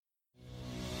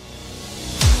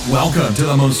Welcome to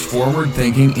the most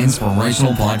forward-thinking,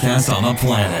 inspirational podcast on the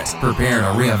planet. Prepare to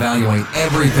reevaluate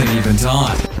everything you've been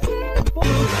taught.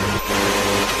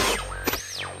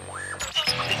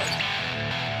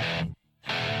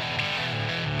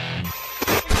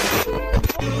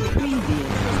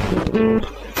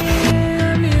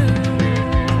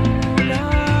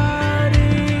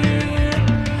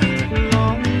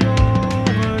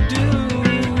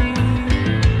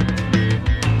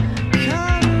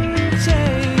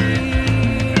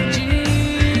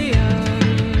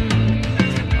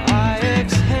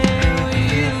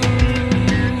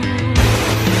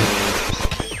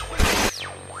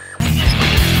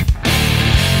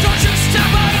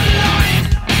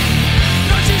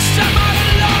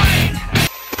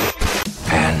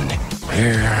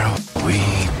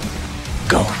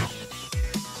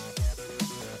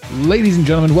 Ladies and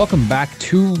gentlemen, welcome back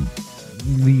to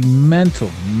the Mental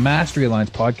Mastery Alliance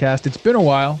podcast. It's been a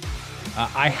while.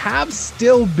 I have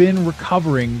still been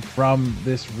recovering from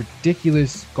this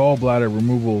ridiculous gallbladder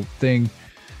removal thing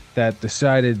that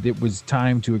decided it was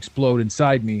time to explode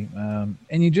inside me.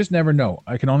 And you just never know.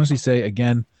 I can honestly say,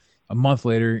 again, a month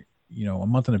later, a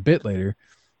month and a bit later,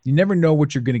 you never know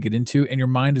what you're going to get into. And your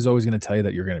mind is always going to tell you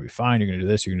that you're going to be fine. You're going to do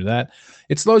this, you're going to do that.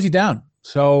 It slows you down.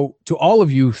 So to all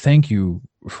of you, thank you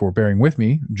for bearing with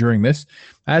me during this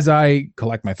as I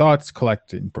collect my thoughts,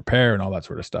 collect and prepare and all that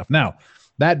sort of stuff. Now,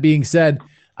 that being said,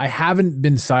 I haven't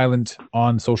been silent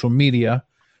on social media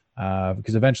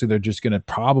because eventually they're just going to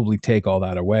probably take all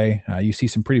that away. You see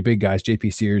some pretty big guys,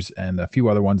 JP Sears and a few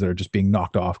other ones that are just being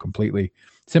knocked off completely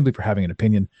simply for having an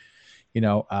opinion.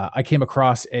 I came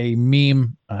across a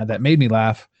meme that made me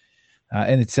laugh.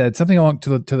 And it said something along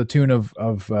to the tune of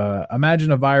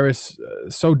imagine a virus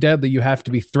so deadly you have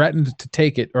to be threatened to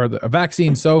take it, or a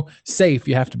vaccine so safe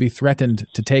you have to be threatened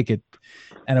to take it,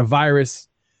 and a virus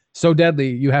so deadly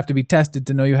you have to be tested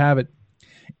to know you have it.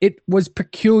 It was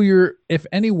peculiar. If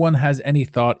anyone has any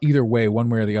thought either way, one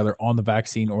way or the other, on the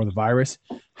vaccine or the virus,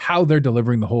 how they're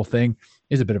delivering the whole thing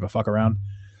is a bit of a fuck around.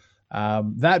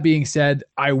 That being said,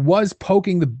 I was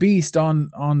poking the beast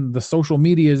on the social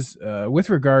medias with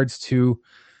regards to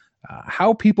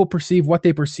how people perceive what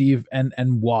they perceive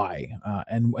and why.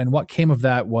 And what came of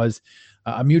that was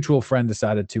a mutual friend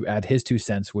decided to add his 2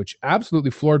 cents, which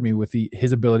absolutely floored me with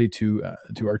his ability to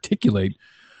articulate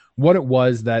what it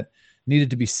was that needed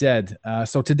to be said.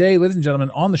 So today, ladies and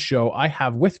gentlemen, on the show, I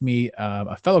have with me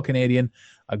a fellow Canadian,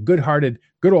 a good-hearted,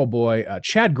 good old boy,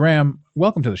 Chad Graham.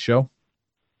 Welcome to the show.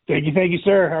 Thank you,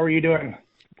 sir. How are you doing?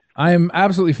 I am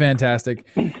absolutely fantastic.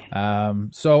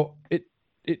 So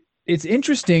it's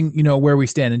interesting, where we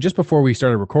stand. And just before we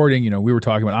started recording, we were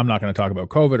talking about, I'm not going to talk about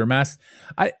COVID or masks.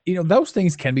 Those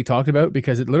things can be talked about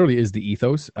because it literally is the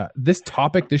ethos. This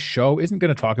topic, this show isn't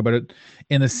going to talk about it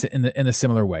in a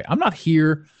similar way. I'm not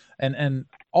here, and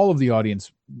all of the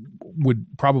audience would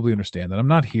probably understand that I'm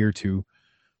not here to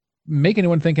make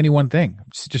anyone think any one thing.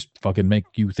 It's just fucking make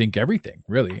you think everything,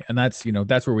 really. And that's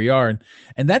where we are.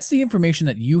 And that's the information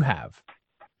that you have.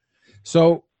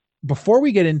 So before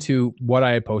we get into what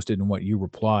I had posted and what you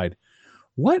replied,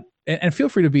 and feel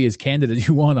free to be as candid as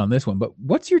you want on this one, but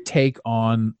what's your take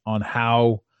on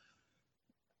how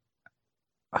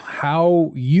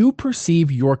you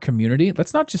perceive your community?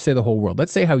 Let's not just say the whole world.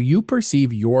 Let's say how you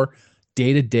perceive your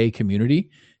day-to-day community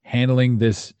handling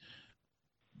this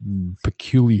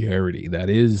peculiarity that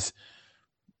is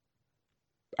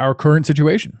our current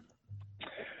situation.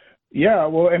 Yeah,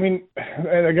 well, I mean,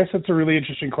 I guess that's a really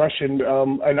interesting question.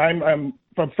 And I'm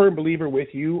a firm believer with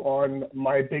you on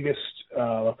my biggest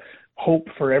hope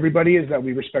for everybody is that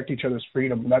we respect each other's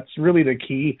freedom. That's really the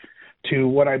key to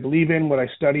what I believe in, what I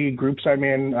study, groups I'm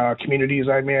in, communities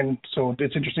I'm in. So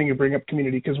it's interesting you bring up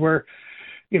community because we're,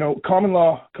 common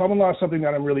law is something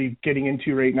that I'm really getting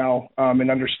into right now and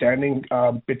understanding.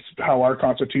 It's how our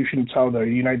Constitution, it's how the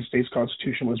United States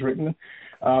Constitution was written.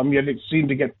 Yet it seemed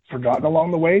to get forgotten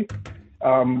along the way.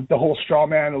 The whole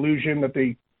Strawman illusion that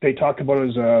they talk about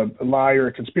as a lie or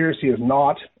a conspiracy is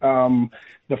not.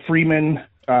 The freemen,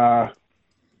 that's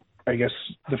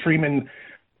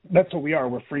what we are.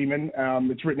 We're freemen.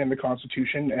 It's written in the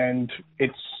Constitution, and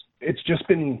it's just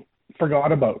been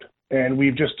forgot about. And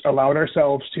we've just allowed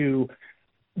ourselves to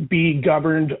be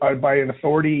governed by an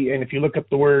authority. And if you look up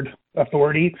the word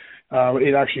authority,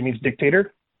 it actually means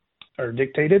dictator or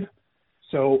dictated.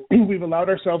 So we've allowed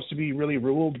ourselves to be really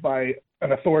ruled by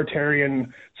an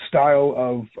authoritarian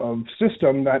style of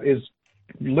system that is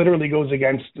literally goes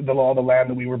against the law of the land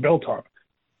that we were built on.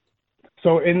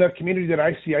 So in the community that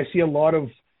I see a lot of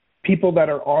people that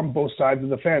are on both sides of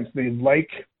the fence. They like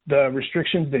the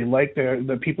restrictions. They like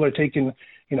the people are taking,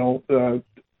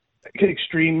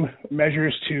 extreme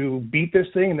measures to beat this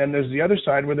thing, and then there's the other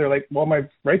side where they're like, well, my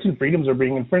rights and freedoms are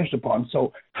being infringed upon,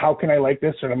 so how can I like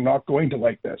this, and I'm not going to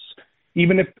like this.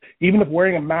 Even if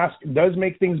wearing a mask does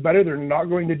make things better, they're not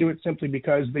going to do it simply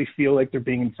because they feel like they're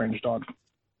being infringed on.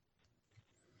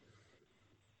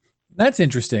 That's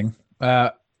interesting.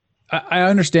 I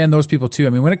understand those people too. I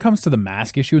mean, when it comes to the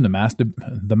mask issue and the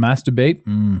mask debate,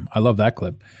 I love that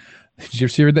clip.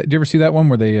 Did you ever see that one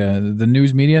where they the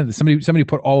news media, somebody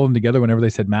put all of them together whenever they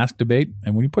said mask debate,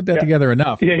 and when you put that together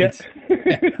enough,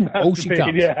 oh, she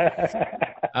comes.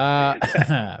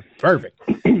 Perfect.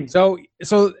 So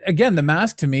again, the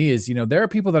mask to me is, there are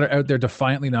people that are out there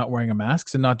defiantly not wearing a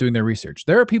masks and not doing their research.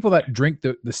 There are people that drink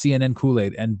the CNN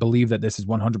Kool-Aid and believe that this is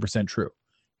 100% true.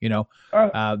 There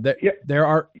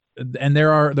are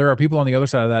people on the other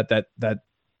side of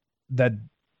that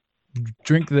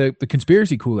drink the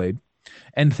conspiracy Kool-Aid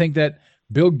and think that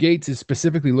Bill Gates is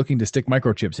specifically looking to stick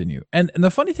microchips in you. And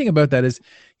the funny thing about that is,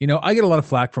 I get a lot of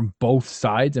flack from both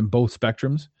sides and both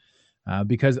spectrums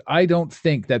because I don't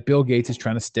think that Bill Gates is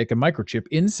trying to stick a microchip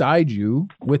inside you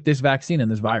with this vaccine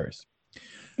and this virus.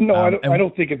 No, I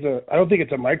don't think it's a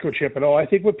microchip at all. I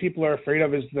think what people are afraid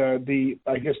of is the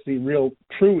real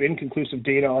true inconclusive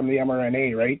data on the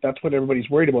mRNA, right? That's what everybody's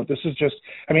worried about. This is just,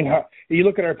 you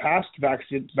look at our past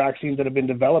vaccines that have been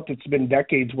developed, it's been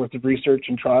decades worth of research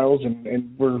and trials,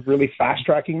 and we're really fast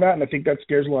tracking that. And I think that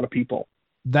scares a lot of people.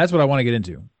 That's what I want to get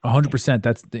into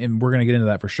 100%. And we're going to get into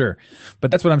that for sure.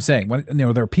 But that's what I'm saying. When,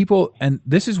 there are people, and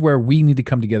this is where we need to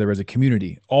come together as a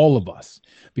community, all of us,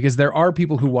 because there are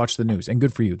people who watch the news, and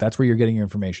good for you. That's where you're getting your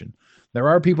information. There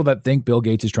are people that think Bill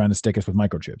Gates is trying to stick us with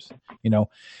microchips,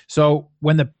 So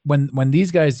when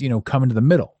these guys, come into the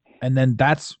middle, and then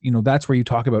that's where you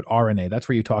talk about RNA. That's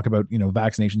where you talk about,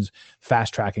 vaccinations,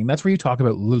 fast tracking. That's where you talk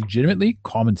about legitimately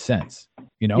common sense,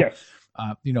 Yes.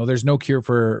 There's no cure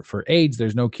for AIDS.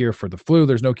 There's no cure for the flu.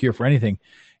 There's no cure for anything.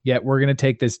 Yet we're going to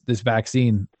take this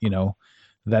vaccine.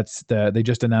 They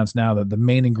just announced now that the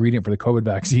main ingredient for the COVID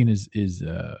vaccine is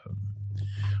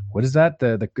what is that?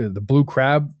 The blue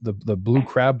crab, the blue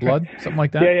crab blood, something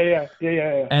like that.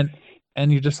 Yeah.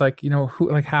 And you're just like,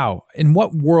 who, like how? In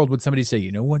what world would somebody say,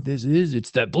 what this is? It's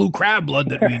that blue crab blood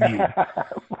that we need.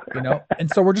 And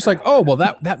so we're just like, oh, well,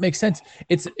 that makes sense.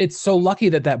 It's so lucky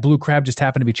that blue crab just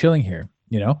happened to be chilling here,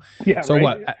 Yeah. So right?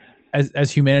 what,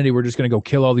 as humanity, we're just going to go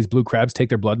kill all these blue crabs, take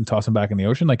their blood and toss them back in the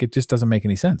ocean. Like, it just doesn't make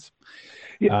any sense.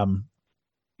 Yeah.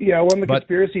 Well, on the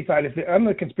conspiracy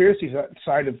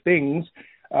side of things,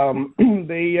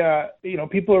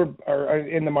 people are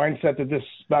in the mindset that this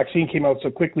vaccine came out so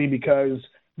quickly because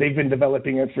they've been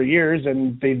developing it for years,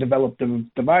 and they developed the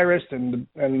virus, and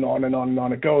on and on and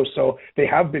on it goes. So they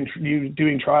have been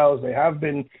doing trials. They have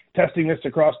been testing this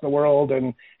across the world,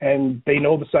 and they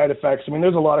know the side effects.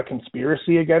 There's a lot of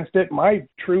conspiracy against it. My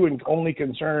true and only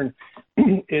concern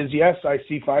is, yes, I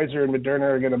see Pfizer and Moderna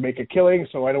are going to make a killing,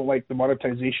 so I don't like the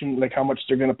monetization, like how much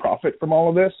they're going to profit from all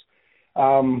of this.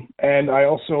 And I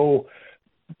also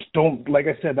don't, like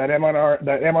I said, that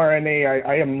mRNA,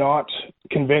 I am not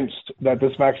convinced that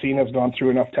this vaccine has gone through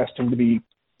enough testing to be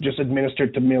just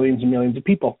administered to millions and millions of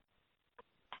people.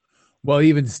 Well,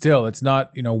 even still, it's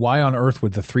not, why on earth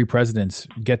would the three presidents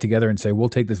get together and say, we'll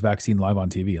take this vaccine live on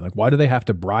TV? Like, why do they have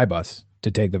to bribe us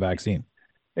to take the vaccine?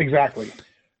 Exactly.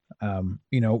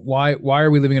 Why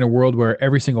are we living in a world where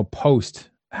every single post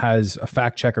has a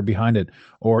fact checker behind it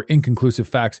or inconclusive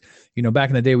facts? Back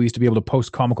in the day, we used to be able to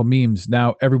post comical memes.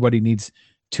 Now everybody needs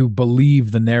to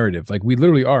believe the narrative. Like, we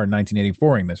literally are in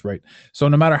 1984ing this, right? So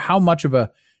no matter how much of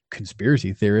a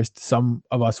conspiracy theorist some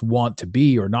of us want to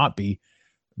be or not be,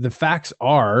 the facts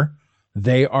are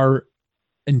they are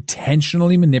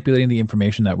intentionally manipulating the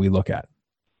information that we look at.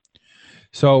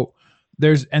 So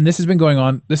this has been going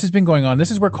on. This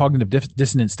is where cognitive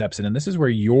dissonance steps in. And this is where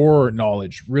your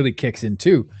knowledge really kicks in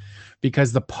too,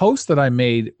 because the post that I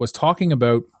made was talking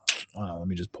about, let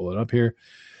me just pull it up here.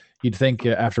 You'd think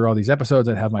after all these episodes,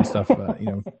 I'd have my stuff,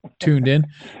 tuned in,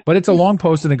 but it's a long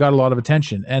post and it got a lot of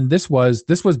attention. And this was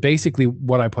basically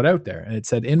what I put out there. And it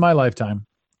said, in my lifetime,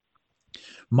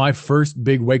 my first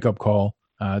big wake up call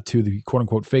to the quote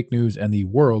unquote fake news and the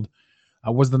world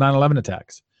was the 9/11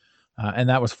 attacks. And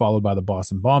that was followed by the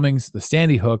Boston bombings, the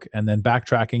Sandy Hook, and then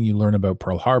backtracking, you learn about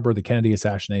Pearl Harbor, the Kennedy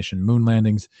assassination, moon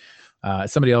landings.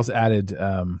 Somebody else added,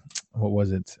 what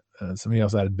was it? Somebody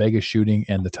else added Vegas shooting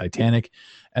and the Titanic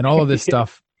and all of this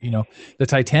stuff. The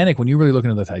Titanic, when you really look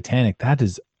into the Titanic,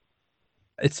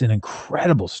 it's an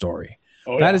incredible story.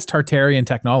 Oh, yeah. That is Tartarian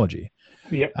technology.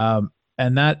 Yep.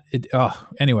 And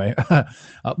anyway,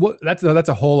 that's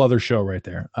a whole other show right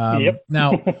there. Yep.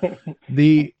 Now,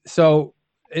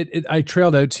 I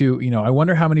trailed out to, I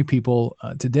wonder how many people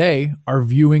today are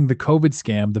viewing the COVID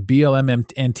scam, the BLM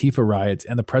Antifa riots,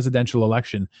 and the presidential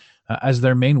election as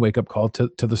their main wake up call to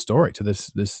the story, to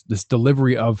this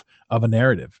delivery of a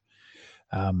narrative.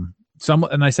 And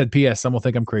I said, P.S. Some will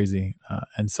think I'm crazy,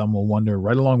 and some will wonder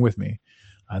right along with me.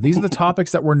 These are the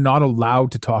topics that we're not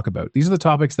allowed to talk about. These are the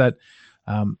topics that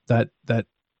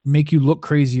make you look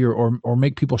crazy or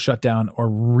make people shut down or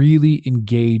really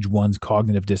engage one's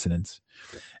cognitive dissonance.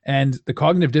 And the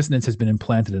cognitive dissonance has been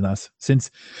implanted in us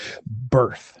since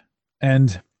birth.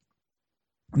 And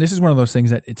this is one of those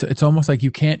things that it's almost like you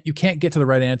can't get to the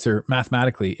right answer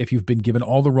mathematically if you've been given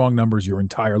all the wrong numbers your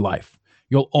entire life.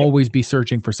 You'll always be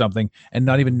searching for something and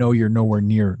not even know you're nowhere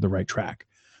near the right track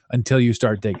until you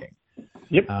start digging.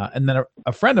 Yep. And then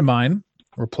a friend of mine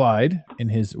replied in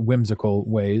his whimsical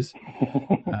ways.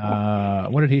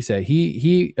 What did he say?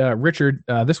 He Richard,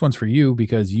 this one's for you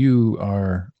because you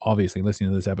are obviously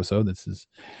listening to this episode. This is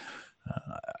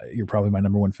you're probably my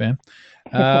number one fan.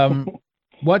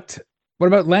 What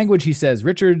about language? He says,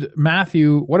 Richard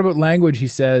Matthew, what about language? He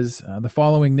says, the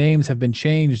following names have been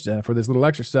changed for this little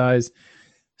exercise.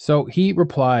 So he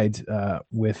replied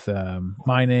with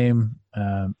my name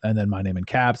and then my name in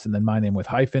caps and then my name with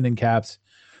hyphen in caps.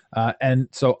 And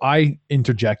so I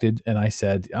interjected and I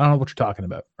said, I don't know what you're talking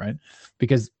about, right?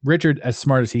 Because Richard, as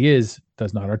smart as he is,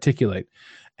 does not articulate.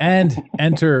 And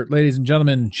enter, ladies and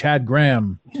gentlemen, Chad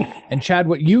Graham. And Chad,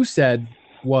 what you said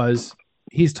was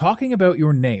he's talking about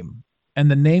your name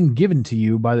and the name given to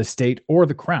you by the state or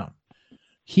the crown.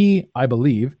 He, I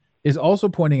believe, is also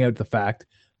pointing out the fact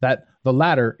that the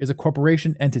latter is a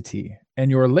corporation entity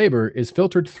and your labor is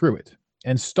filtered through it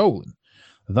and stolen,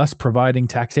 thus providing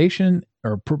taxation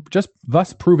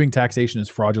thus proving taxation is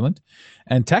fraudulent.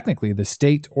 And technically the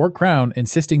state or crown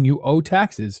insisting you owe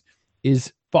taxes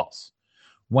is false,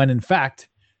 when in fact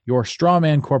your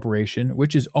Strawman corporation,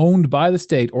 which is owned by the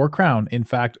state or crown, in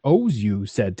fact owes you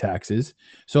said taxes.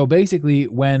 So basically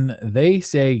when they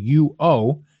say you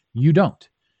owe, you don't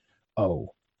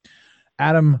owe.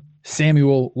 Adam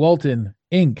Samuel Walton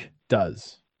Inc.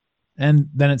 does. And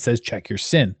then it says check your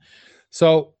SIN.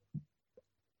 So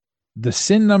the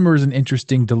SIN number is an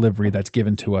interesting delivery that's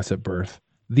given to us at birth.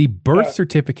 The birth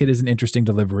certificate is an interesting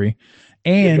delivery.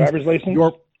 And your driver's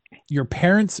license? Your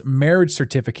parents' marriage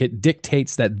certificate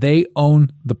dictates that they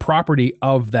own the property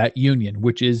of that union,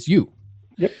 which is you.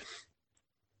 Yep.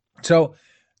 So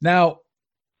now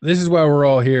this is why we're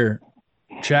all here.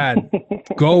 Chad,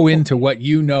 go into what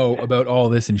you know about all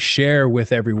this and share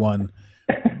with everyone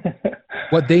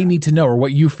what they need to know or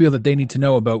what you feel that they need to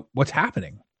know about what's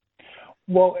happening.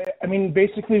 Well, I mean,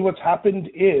 basically what's happened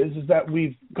is that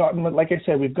we've gotten, like I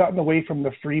said, we've gotten away from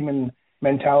the Freeman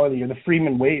mentality or the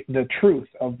Freeman way. The truth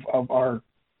of our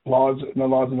laws and the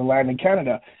laws of the land in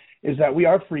Canada is that we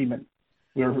are freemen.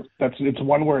 It's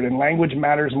one word, and language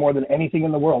matters more than anything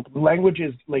in the world. Language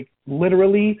is like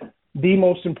literally the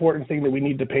most important thing that we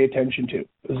need to pay attention to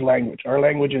is language. Our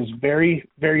language is very,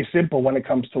 very simple when it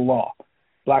comes to law.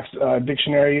 Black's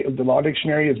dictionary, the law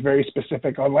dictionary, is very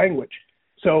specific on language.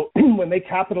 So when they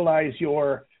capitalize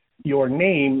your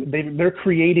name, they're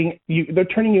creating you. They're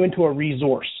turning you into a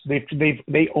resource.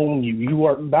 They own you. You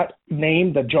are that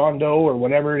name, the John Doe or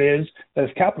whatever it is that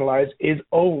is capitalized, is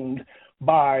owned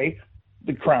by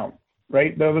the crown,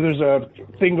 right? There's a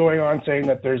thing going on saying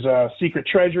that there's a secret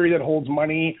treasury that holds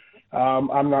money.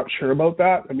 I'm not sure about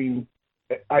that. I mean,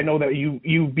 I know that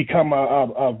you become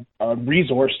a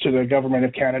resource to the government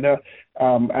of Canada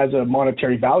as a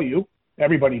monetary value.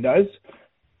 Everybody does.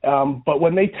 But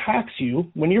when they tax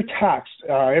you, when you're taxed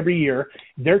every year,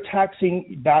 they're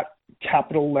taxing that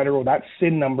capital letter or that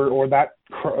SIN number or that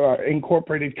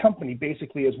incorporated company,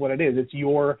 basically is what it is. It's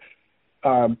your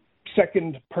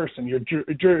second person, your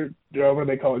what do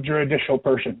they call it? Juridical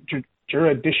person.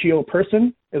 Juridical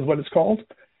person is what it's called.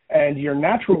 And your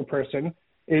natural person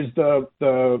is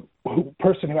the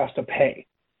person who has to pay.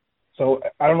 So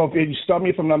I don't know if you stop me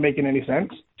if I'm not making any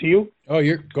sense to you. Oh,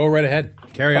 go right ahead.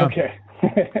 Carry on. Okay.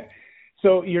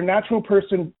 So your natural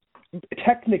person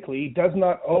technically does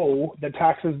not owe the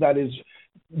taxes that is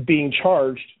being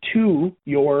charged to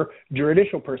your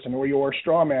juridical person or your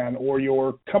strawman or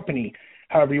your company,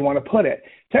 however you want to put it.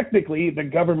 Technically, the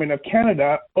government of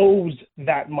Canada owes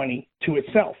that money to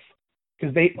itself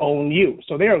because they own you.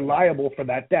 So they are liable for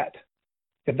that debt,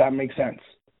 if that makes sense.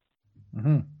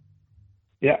 Mm-hmm.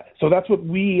 Yeah. So that's what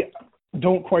we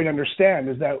don't quite understand,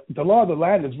 is that the law of the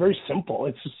land is very simple.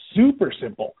 It's super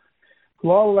simple. The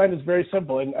law of the land is very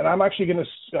simple. And I'm actually going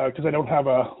to, because I don't have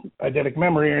a eidetic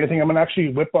memory or anything, I'm going to actually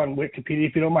whip on Wikipedia,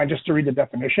 if you don't mind, just to read the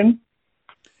definition.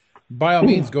 By all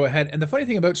means, go ahead. And the funny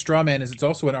thing about strawman is it's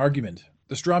also an argument.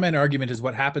 The straw man argument is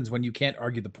what happens when you can't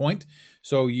argue the point,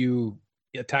 so you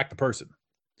attack the person.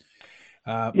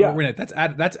 That's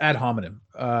ad hominem.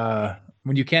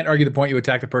 When you can't argue the point, you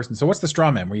attack the person. So what's the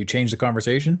straw man? Where you change the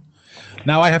conversation?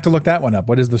 Now I have to look that one up.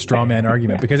 What is the straw man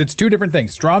argument? Because it's two different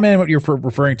things. Straw man, what you're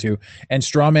referring to, and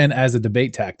straw man as a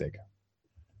debate tactic.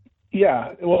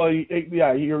 Yeah, well,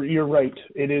 yeah, you're right.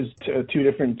 It is two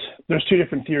different. There's two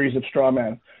different theories of straw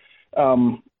man.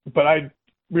 But I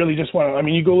really just want to. I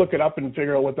mean, you go look it up and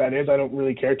figure out what that is. I don't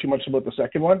really care too much about the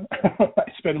second one.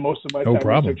 I spend most of my time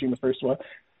researching the first one.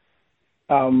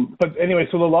 But anyway,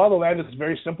 so the law of the land is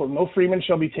very simple. No freeman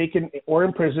shall be taken or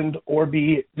imprisoned or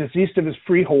be deceased of his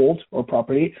freehold or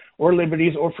property or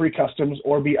liberties or free customs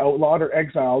or be outlawed or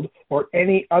exiled or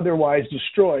any otherwise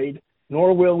destroyed,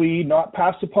 nor will we not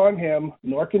pass upon him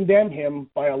nor condemn him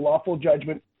by a lawful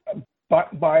judgment,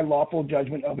 but by lawful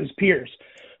judgment of his peers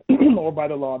or by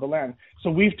the law of the land. So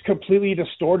we've completely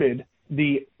distorted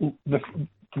the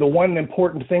one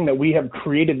important thing that we have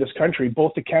created this country,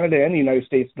 both to Canada and the United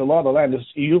States. The law of the land is,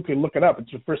 you can look it up.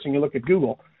 It's the first thing you look at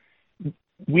Google.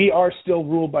 We are still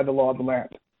ruled by the law of the land.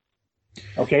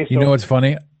 Okay. So, you know what's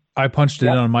funny? I punched it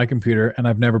in on my computer, and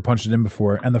I've never punched it in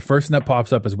before. And the first thing that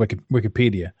pops up is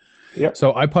Wikipedia. Yep.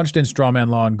 So I punched in strawman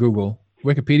law on Google.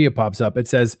 Wikipedia pops up. It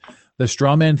says the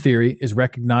strawman theory is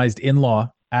recognized in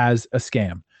law as a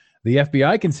scam. The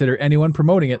FBI consider anyone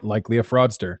promoting it likely a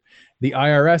fraudster. The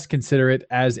IRS consider it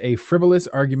as a frivolous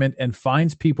argument and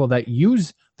fines people that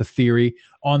use the theory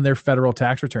on their federal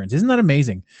tax returns. Isn't that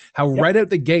amazing? How right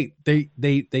out the gate, they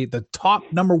the top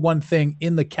number one thing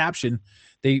in the caption,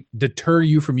 they deter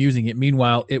you from using it.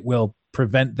 Meanwhile, it will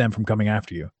prevent them from coming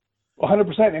after you.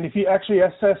 100%. And if you actually,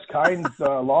 SS Kind's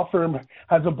law firm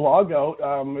has a blog out.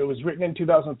 It was written in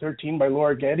 2013 by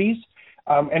Laura Geddes.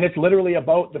 And it's literally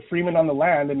about the freemen on the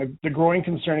land and the growing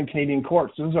concern in Canadian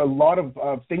courts. There's a lot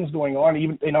of things going on,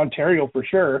 even in Ontario for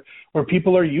sure, where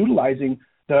people are utilizing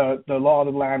the law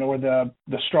of the land or the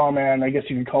straw man, I guess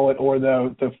you could call it, or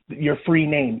your free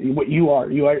name, what you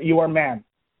are. You are man.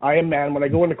 I am man. When I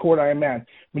go into court, I am man.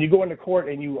 When you go into court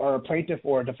and you are a plaintiff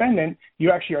or a defendant,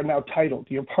 you actually are now titled.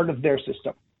 You're part of their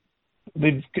system.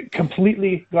 They've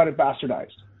completely got it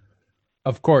bastardized.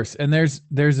 Of course. And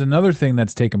there's another thing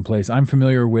that's taken place. I'm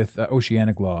familiar with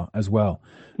Oceanic law as well.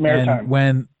 Maritime. And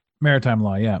when maritime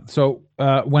law, yeah. So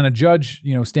when a judge,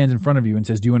 stands in front of you and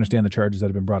says, do you understand the charges that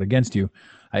have been brought against you?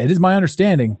 It is my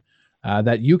understanding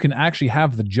that you can actually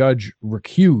have the judge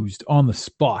recused on the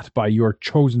spot by your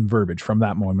chosen verbiage from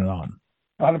that moment on.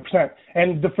 100%.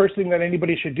 And the first thing that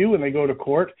anybody should do when they go to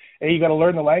court, you got to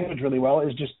learn the language really well,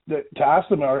 is just to ask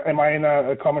them, am I in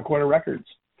a common court of records?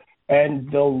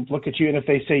 And they'll look at you, and if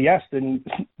they say yes, then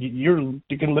you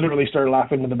can literally start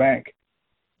laughing to the bank.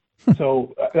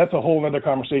 So that's a whole other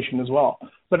conversation as well.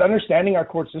 But understanding our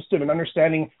court system and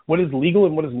understanding what is legal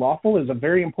and what is lawful is a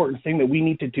very important thing that we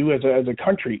need to do as a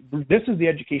country. This is the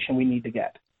education we need to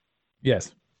get.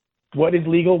 Yes. What is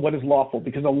legal, what is lawful?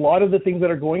 Because a lot of the things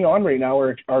that are going on right now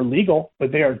are legal,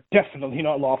 but they are definitely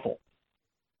not lawful.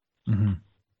 Mm-hmm.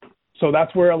 So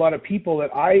that's where a lot of people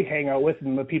that I hang out with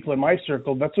and the people in my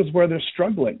circle, that's just where they're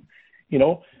struggling.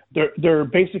 They're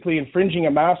basically infringing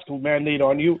a mask mandate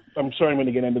on you. I'm sorry, I'm going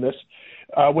to get into this.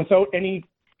 Without any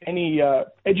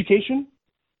education,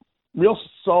 real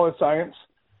solid science,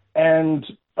 and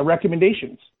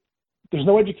recommendations. There's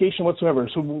no education whatsoever.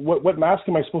 So what mask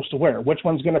am I supposed to wear? Which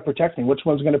one's going to protect me? Which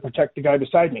one's going to protect the guy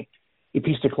beside me? A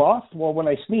piece of cloth? Well, when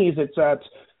I sneeze, it's at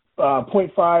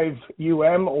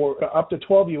 0.5 or up to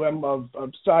 12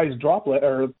 of size droplet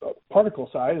or particle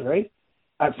size, right?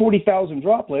 At 40,000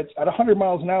 droplets at 100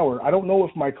 miles an hour, I don't know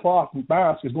if my cloth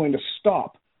mask is going to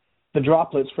stop the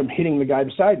droplets from hitting the guy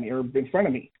beside me or in front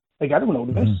of me. I don't know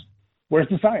this. Mm-hmm. Where's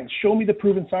the science? Show me the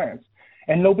proven science.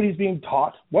 And nobody's being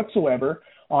taught whatsoever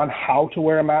on how to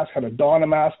wear a mask, how to don a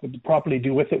mask, what to properly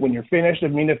do with it when you're finished. I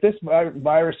mean, if this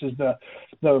virus is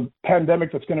the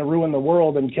pandemic that's going to ruin the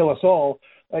world and kill us all,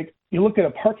 you look at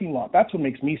a parking lot, that's what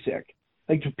makes me sick.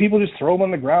 People just throw them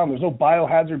on the ground. There's no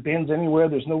biohazard bins anywhere.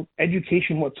 There's no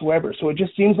education whatsoever. So it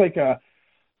just seems like a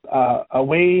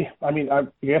way. I mean, I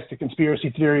guess the conspiracy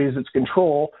theory is it's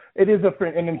control. It is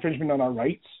an infringement on our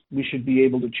rights. We should be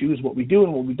able to choose what we do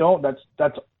and what we don't.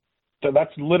 That's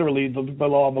literally the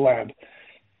law of the land.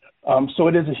 So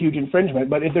it is a huge infringement.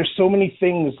 But if there's so many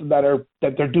things that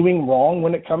they're doing wrong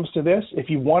when it comes to this, if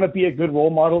you want to be a good role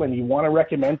model and you want to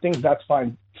recommend things, that's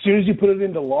fine. As soon as you put it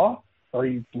into law or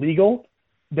legal,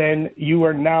 then you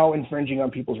are now infringing on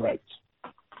people's rights.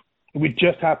 It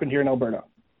just happened here in Alberta.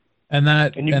 And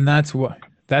that's why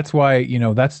that's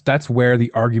where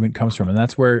the argument comes from. And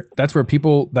that's where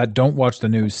people that don't watch the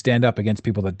news stand up against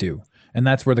people that do. And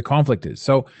that's where the conflict is.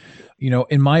 So,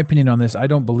 in my opinion on this, I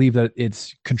don't believe that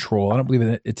it's control. I don't believe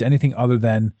that it's anything other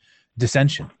than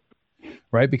dissension,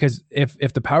 right? Because if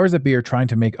the powers that be are trying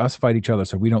to make us fight each other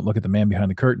so we don't look at the man behind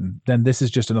the curtain, then this is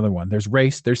just another one. There's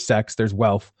race, there's sex, there's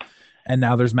wealth, and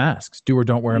now there's masks. Do or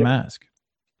don't wear a mask.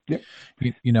 Yep.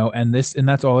 And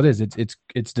that's all it is.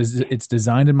 It's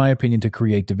designed, in my opinion, to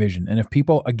create division. And if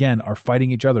people, again, are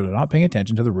fighting each other, they're not paying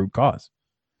attention to the root cause.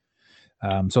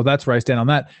 So that's where I stand on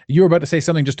that. You were about to say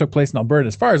something just took place in Alberta.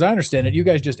 As far as I understand it, you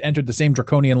guys just entered the same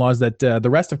draconian laws that the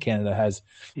rest of Canada has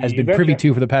been privy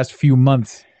to for the past few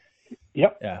months.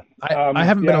 Yep. Yeah. I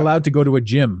haven't been allowed to go to a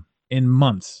gym in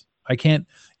months. I can't,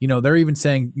 they're even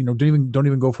saying, don't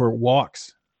even go for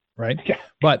walks. Right. Yeah.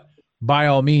 But by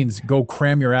all means, go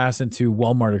cram your ass into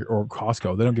Walmart or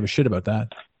Costco. They don't give a shit about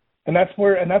that. And that's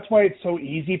why it's so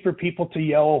easy for people to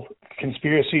yell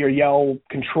conspiracy or yell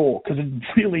control, because it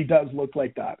really does look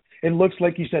like that. It looks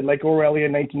like you said, like Orwellia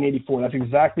in 1984. That's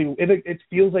exactly it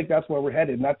feels like that's where we're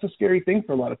headed, and that's a scary thing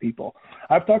for a lot of people.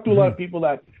 I've talked to a lot of people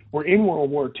that were in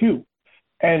World War II,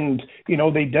 and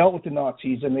they dealt with the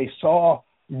Nazis and they saw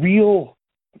real,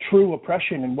 true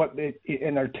oppression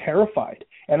and are terrified.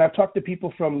 And I've talked to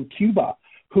people from Cuba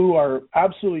who are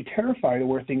absolutely terrified of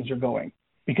where things are going,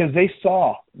 because they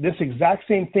saw this exact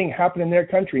same thing happen in their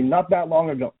country not that long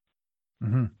ago.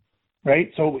 Mm-hmm.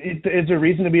 Right? So is there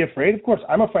reason to be afraid? Of course,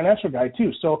 I'm a financial guy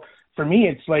too. So for me,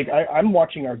 it's like I'm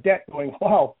watching our debt going,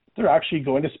 wow, they're actually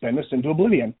going to spend us into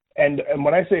oblivion. And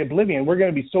when I say oblivion, we're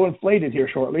going to be so inflated here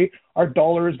shortly, our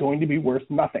dollar is going to be worth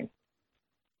nothing.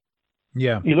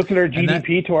 Yeah. You look at our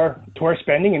GDP to our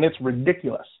spending, and it's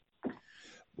ridiculous.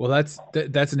 Well, that's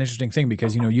an interesting thing,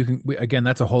 because, again,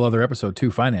 that's a whole other episode too,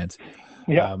 finance.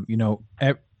 Yeah.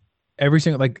 Every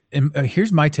single,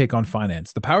 here's my take on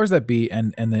finance. The powers that be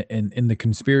and in the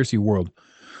conspiracy world,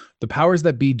 the powers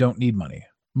that be don't need money.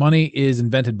 Money is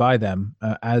invented by them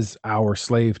as our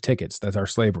slave tickets. That's our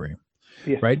slavery,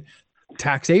 right?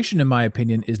 Taxation, in my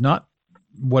opinion, is not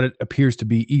what it appears to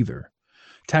be either.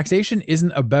 Taxation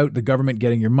isn't about the government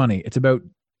getting your money. It's about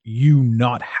you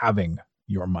not having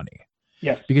your money.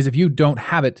 Yes. Because if you don't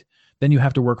have it, then you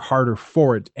have to work harder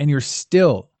for it, and you're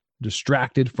still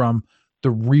distracted from the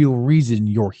real reason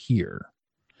you're here.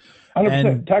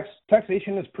 100%.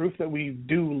 Taxation is proof that we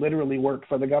do literally work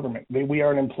for the government. We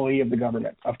are an employee of the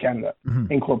government of Canada,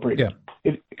 incorporated.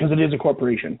 Yeah. Because it is a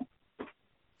corporation.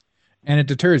 And it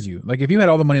deters you. Like, if you had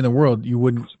all the money in the world, you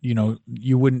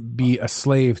wouldn't be a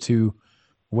slave to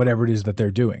whatever it is that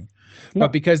they're doing. No.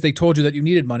 But because they told you that you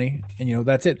needed money, and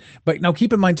that's it. But now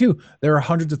keep in mind too, there are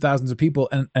hundreds of thousands of people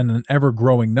and an ever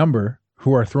growing number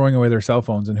who are throwing away their cell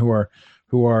phones, and who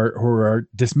are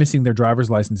dismissing their driver's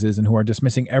licenses, and who are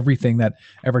dismissing everything that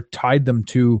ever tied them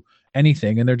to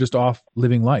anything, and they're just off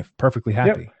living life perfectly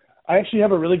happy. Yep. I actually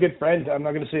have a really good friend. I'm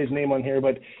not going to say his name on here,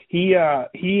 but he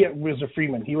was a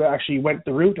freeman. He actually went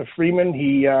the route of freeman.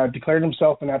 He declared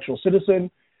himself a natural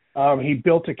citizen. He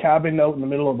built a cabin out in the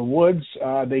middle of the woods.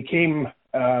 They came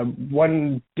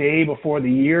one day before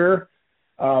the year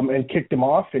and kicked him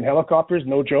off in helicopters,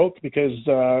 no joke, because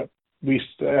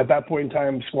at that point in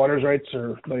time, squatters' rights,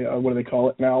 or what do they call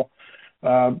it now?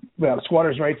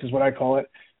 Squatters' rights is what I call it.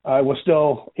 Was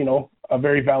still, a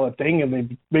very valid thing, and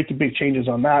they making big changes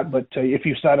on that. But if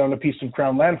you sat on a piece of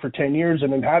crown land for 10 years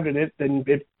and inhabited it, then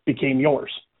it became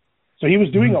yours. So he was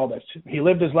doing all this. He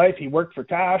lived his life. He worked for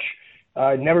cash,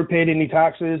 never paid any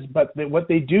taxes. But what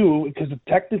they do, because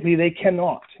technically they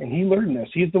cannot, and he learned this.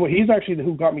 He's actually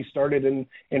who got me started in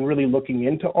really looking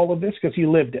into all of this, because he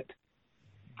lived it.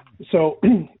 So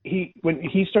when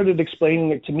he started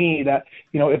explaining it to me that,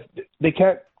 if they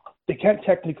can't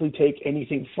technically take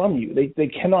anything from you. They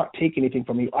cannot take anything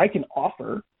from you. I can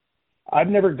offer.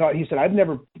 He said, I've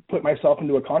never put myself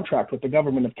into a contract with the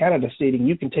government of Canada stating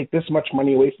you can take this much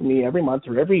money away from me every month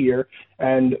or every year,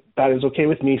 and that is okay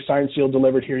with me, signed, sealed,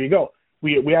 delivered, here you go.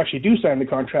 We actually do sign the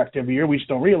contract every year. We just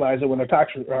don't realize it when the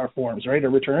tax forms, right, or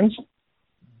returns.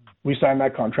 We sign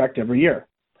that contract every year.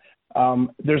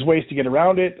 There's ways to get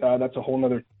around it. That's a whole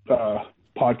nother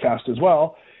podcast as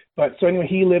well. But so anyway,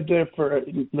 he lived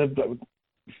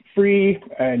free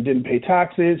and didn't pay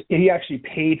taxes. He actually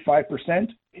paid 5%.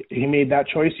 He made that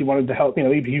choice. He wanted to help. He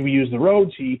used the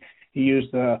roads. He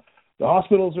used the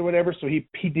hospitals or whatever. So he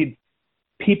paid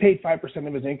 5%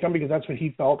 of his income, because that's what he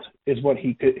felt is what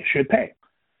he should pay.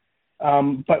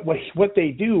 But what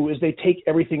they do is they take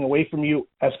everything away from you,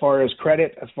 as far as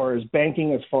credit, as far as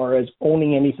banking, as far as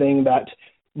owning anything that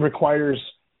requires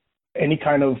any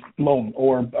kind of loan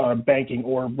or banking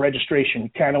or registration. You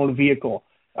can't own a vehicle,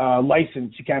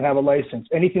 license. You can't have a license.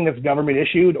 Anything that's government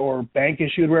issued or bank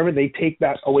issued, wherever, they take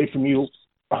that away from you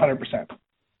 100%.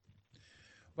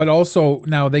 But also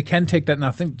now they can take that. Now,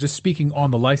 I think just speaking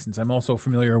on the license, I'm also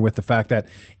familiar with the fact that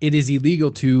it is illegal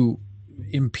to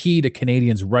impede a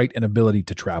Canadian's right and ability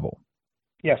to travel.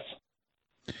 Yes.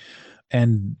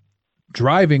 And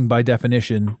driving, by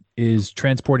definition, is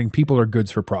transporting people or goods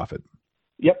for profit.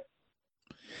 Yep.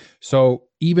 So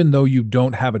even though you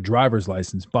don't have a driver's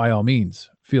license, by all means,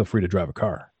 feel free to drive a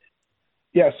car.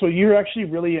 Yeah, so you're actually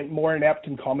really more inept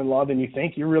in common law than you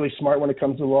think. You're really smart when it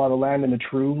comes to the law of the land and the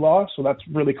true law. So that's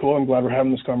really cool. I'm glad we're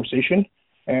having this conversation.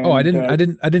 And, I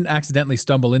didn't accidentally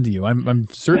stumble into you. I'm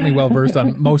certainly well versed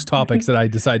on most topics that I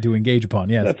decide to engage upon.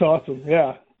 Yes, that's awesome.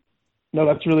 Yeah, no,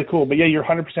 that's really cool. But yeah, you're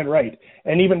 100% right.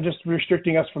 And even just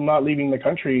restricting us from not leaving the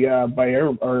country by air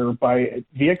or by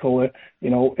vehicle,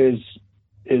 is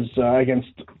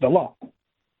against the law.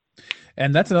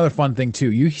 And that's another fun thing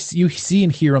too. You see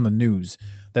and hear on the news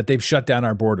that they've shut down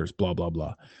our borders, blah blah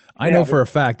blah. I know for a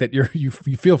fact that you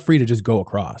feel free to just go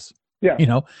across.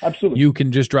 Yeah, absolutely. You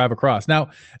can just drive across. Now,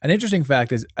 an interesting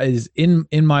fact is in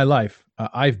my life,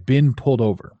 I've been pulled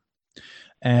over,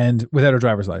 and without a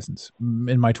driver's license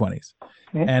in my 20s,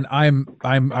 and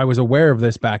I was aware of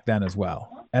this back then as well.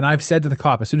 And I've said to the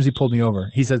cop as soon as he pulled me over,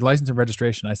 he said license and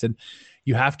registration. I said,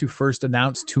 you have to first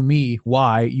announce to me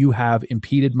why you have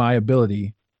impeded my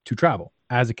ability to travel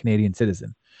as a Canadian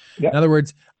citizen. Yep. In other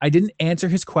words, I didn't answer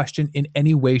his question in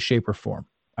any way, shape, or form.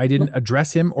 I didn't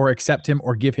address him or accept him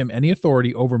or give him any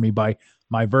authority over me by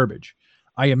my verbiage.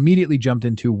 I immediately jumped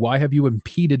into, why have you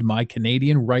impeded my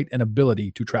Canadian right and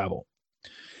ability to travel?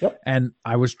 Yep. And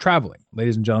I was traveling.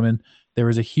 Ladies and gentlemen, there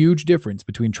is a huge difference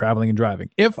between traveling and driving.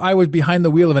 If I was behind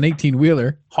the wheel of an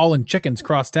 18-wheeler hauling chickens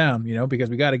across town, because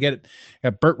we got to get it,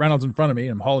 got Burt Reynolds in front of me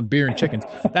and I'm hauling beer and chickens,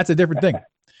 that's a different thing.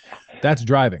 That's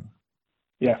driving.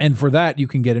 Yeah. And for that, you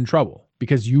can get in trouble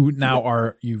because you now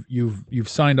are, you've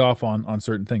signed off on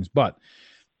certain things, but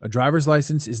a driver's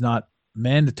license is not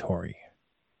mandatory.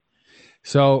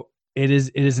 So it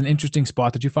is an interesting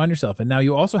spot that you find yourself. And now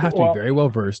you also have to be very well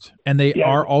versed, and they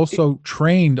are also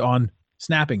trained on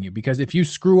snapping you, because if you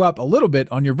screw up a little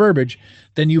bit on your verbiage,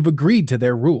 then you've agreed to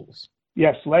their rules.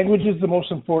 Yes, language is the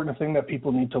most important thing that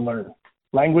people need to learn.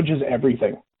 Language is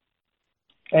everything.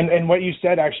 And what you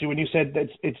said, actually, when you said that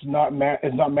it's not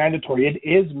mandatory, it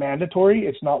is mandatory.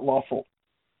 It's not lawful.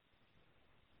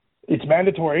 It's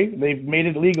mandatory. They've made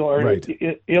it legal or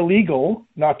illegal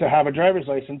not to have a driver's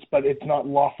license, but it's not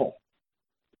lawful.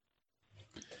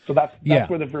 So that's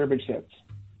where the verbiage sits.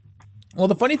 Well,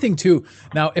 the funny thing too,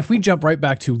 now, if we jump right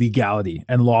back to legality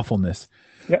and lawfulness,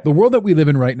 the world that we live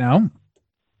in right now,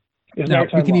 now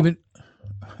we can even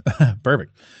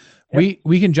perfect. Yep.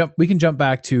 We can jump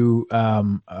back to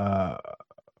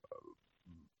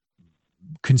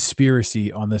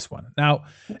conspiracy on this one. Now,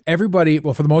 everybody,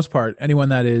 well, for the most part, anyone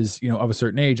that is, of a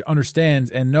certain age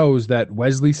understands and knows that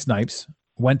Wesley Snipes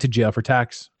went to jail for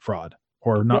tax fraud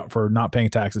or for not paying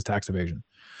taxes, tax evasion.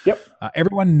 Yep.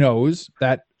 Everyone knows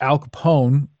that Al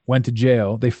Capone went to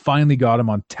jail. They finally got him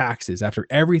on taxes. After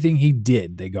everything he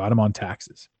did, they got him on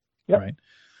taxes. Yep. Right.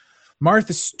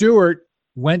 Martha Stewart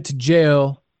went to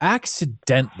jail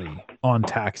accidentally on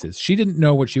taxes. She didn't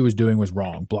know what she was doing was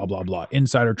wrong, blah, blah, blah.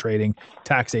 Insider trading,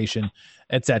 taxation,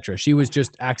 etc. She was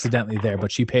just accidentally there,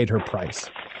 but she paid her price.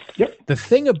 Yep. The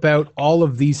thing about all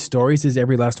of these stories is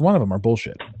every last one of them are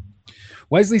bullshit.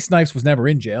 Wesley Snipes was never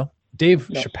in jail. Dave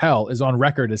Chappelle is on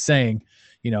record as saying,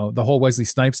 the whole Wesley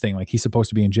Snipes thing, like he's supposed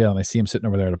to be in jail, and I see him sitting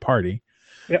over there at a party.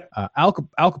 Yep. Al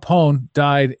Capone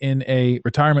died in a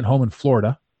retirement home in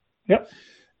Florida. Yep.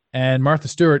 And Martha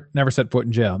Stewart never set foot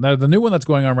in jail. Now, the new one that's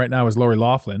going on right now is Lori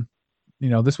Loughlin.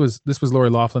 This was Lori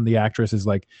Loughlin, the actress, is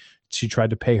like, she tried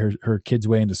to pay her kids'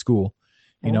 way into school.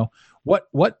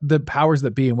 What the powers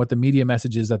that be and what the media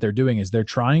messages that they're doing is they're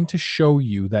trying to show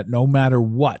you that no matter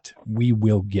what, we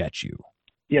will get you.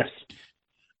 Yes.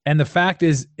 And the fact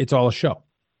is, it's all a show.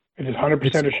 It is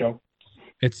 100% a show.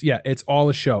 It's all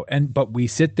a show. But we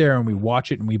sit there and we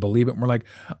watch it and we believe it. And we're like,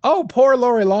 oh, poor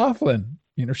Lori Loughlin.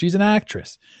 She's an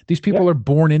actress. These people are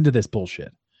born into this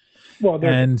bullshit. Well,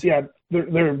 they're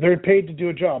paid to do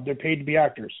a job. They're paid to be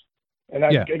actors. And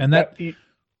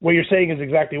what you're saying is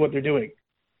exactly what they're doing.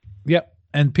 Yep.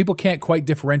 And people can't quite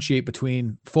differentiate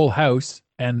between Full House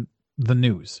and the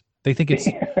news. They think it's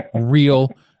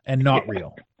real and not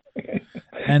real.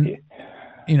 And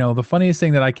the funniest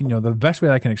thing that I can, the best way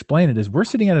I can explain it is we're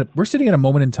sitting at a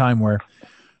moment in time where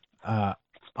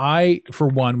I, for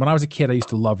one, when I was a kid, I used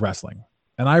to love wrestling.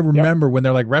 And I remember when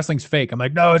they're like, wrestling's fake. I'm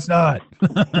like, no, it's not.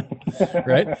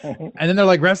 Right. And then they're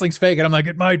like, wrestling's fake. And I'm like,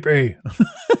 it might be.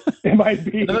 It might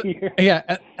be.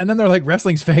 And then they're like,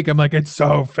 wrestling's fake. I'm like, it's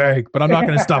so fake, but I'm not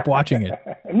going to stop watching it.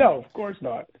 No, of course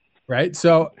not. Right.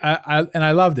 So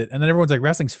I loved it. And then everyone's like,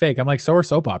 wrestling's fake. I'm like, so are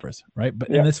soap operas. Right. But,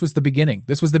 and this was the beginning.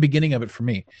 This was the beginning of it for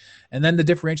me. And then the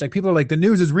differentiation, like people are like, the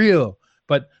news is real,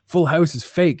 but Full House is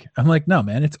fake. I'm like, no,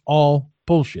 man, it's all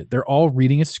bullshit. They're all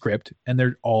reading a script and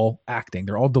they're all acting.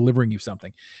 They're all delivering you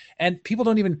something. And people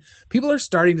are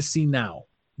starting to see now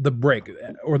the break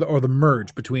or the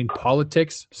merge between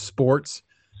politics, sports,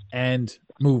 and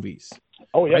movies.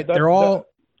 Oh yeah. Right?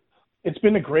 It's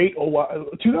been a great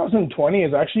 2020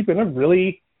 has actually been a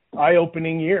really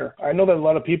eye-opening year. I know that a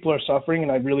lot of people are suffering,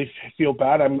 and I really feel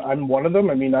bad. I'm one of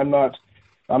them. I mean, I'm not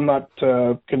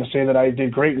going to say that I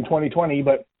did great in 2020,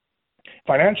 but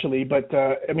financially. But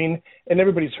I mean, and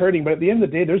everybody's hurting. But at the end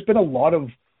of the day, there's been a lot of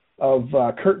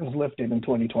curtains lifted in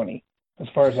 2020, as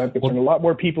far as I'm concerned. A lot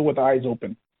more people with eyes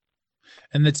open.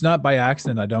 And it's not by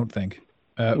accident, I don't think.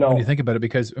 No. When you think about it,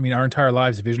 because I mean, our entire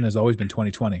lives' vision has always been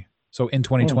 2020. So in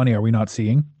 2020, are we not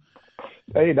seeing?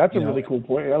 Hey, that's a really cool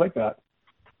point. I like that.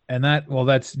 And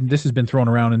this has been thrown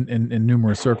around in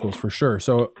numerous circles for sure.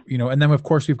 So, and then of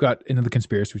course we've got into the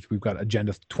conspiracy, which we've got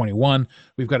Agenda 21,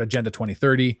 we've got Agenda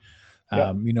 2030.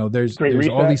 There's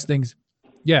all these things.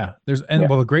 Yeah.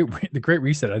 The Great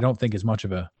Reset, I don't think is much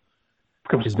of a,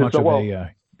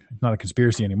 not a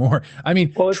conspiracy anymore. I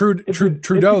mean,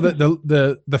 Trudeau,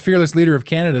 the fearless leader of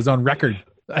Canada, is on record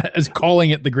as calling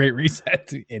it the Great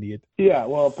Reset. Idiot. Yeah,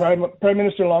 well, Prime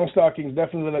Minister Longstockings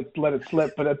definitely let it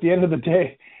slip. But at the end of the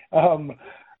day,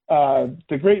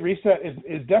 the Great Reset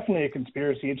is definitely a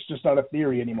conspiracy. It's just not a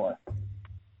theory anymore.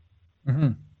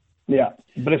 Mm-hmm. Yeah,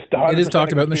 but it is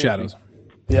talked about in the shadows.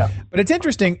 Yeah, but it's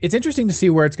interesting. It's interesting to see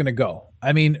where it's going to go.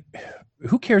 I mean,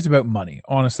 who cares about money?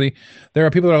 Honestly, there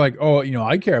are people that are like, oh,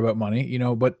 I care about money.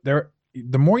 But the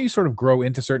more you sort of grow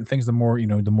into certain things, the more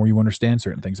you understand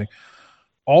certain things. Like,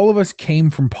 all of us came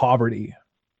from poverty,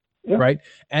 right?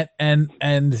 And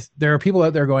there are people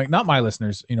out there going, not my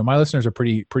listeners, my listeners are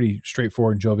pretty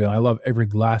straightforward and jovial. I love every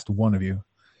last one of you.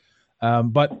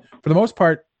 But for the most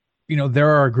part, there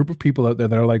are a group of people out there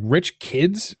that are like, rich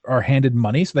kids are handed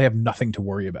money, so they have nothing to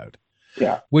worry about.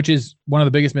 Yeah. Which is one of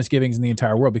the biggest misgivings in the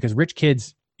entire world, because rich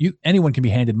kids, anyone can be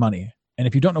handed money. And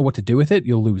if you don't know what to do with it,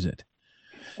 you'll lose it.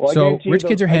 Well, so rich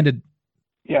kids are handed.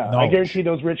 Knowledge. I guarantee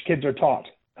those rich kids are taught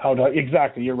how to,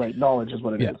 exactly. You're right. Knowledge is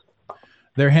what it is.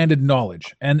 They're handed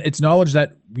knowledge, and it's knowledge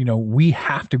that, we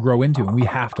have to grow into and we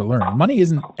have to learn. Money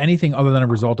isn't anything other than a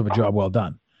result of a job well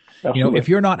done. Absolutely. If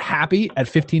you're not happy at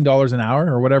 $15 an hour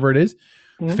or whatever it is,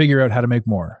 figure out how to make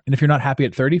more. And if you're not happy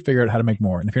at 30, figure out how to make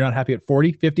more. And if you're not happy at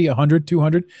 40, 50, 100,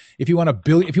 200, if you want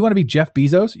to be Jeff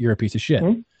Bezos, you're a piece of shit.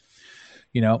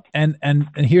 And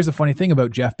here's the funny thing about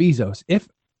Jeff Bezos. If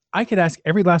I could ask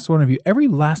every last one of you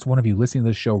listening to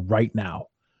this show right now,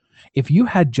 if you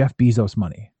had Jeff Bezos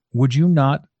money, would you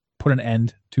not put an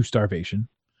end to starvation?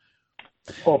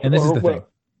 And this is the thing.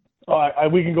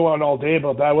 We can go on all day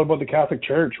about that. What about the Catholic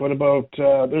Church? What about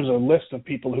there's a list of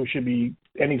people who should be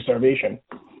ending starvation.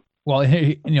 Well,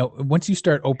 once you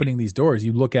start opening these doors,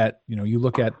 you look at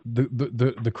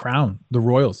the crown, the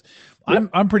royals. Yeah.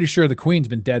 I'm pretty sure the Queen's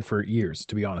been dead for years,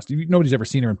 to be honest. Nobody's ever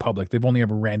seen her in public. They've only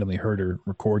ever randomly heard her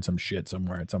record some shit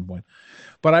somewhere at some point.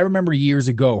 But I remember years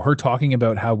ago her talking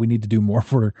about how we need to do more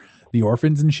for the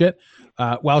orphans and shit.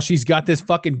 While she's got this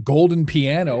fucking golden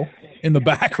piano in the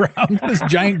background, this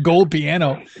giant gold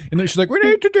piano, and then she's like, "We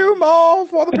need to do more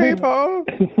for the people."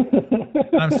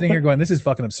 And I'm sitting here going, "This is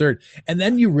fucking absurd." And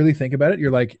then you really think about it, you're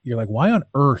like, why on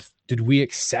earth did we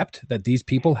accept that these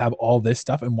people have all this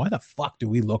stuff, and why the fuck do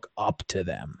we look up to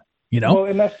them?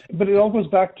 Well, but it all goes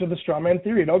back to the strawman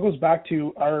theory. It all goes back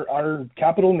to our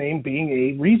capital name being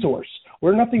a resource.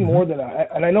 We're nothing more than that.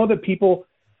 And I know that people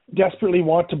desperately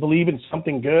want to believe in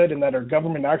something good and that our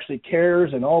government actually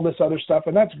cares and all this other stuff.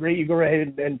 And that's great. You go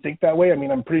ahead and think that way. I mean,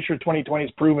 I'm pretty sure 2020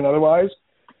 has proven otherwise.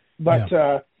 But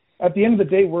at the end of the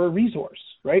day, we're a resource,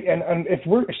 right? And if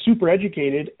we're super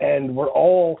educated and we're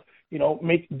all,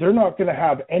 they're not going to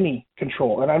have any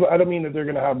control. And I don't mean that they're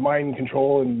going to have mind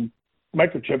control and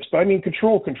microchips, but I mean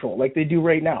control like they do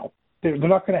right now. They're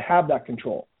not going to have that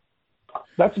control.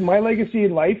 That's my legacy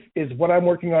in life, is what I'm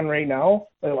working on right now.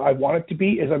 I want it to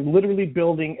be, is I'm literally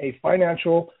building a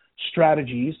financial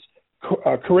strategies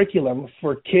curriculum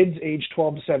for kids age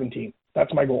 12 to 17.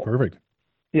 That's my goal. Perfect.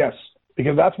 Yes,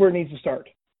 because that's where it needs to start.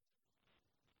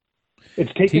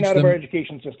 It's taken out of our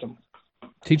education system.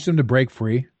 Teach them to break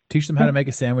free. Teach them how to make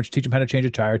a sandwich. Teach them how to change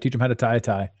a tire. Teach them how to tie a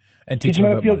tie. And teach them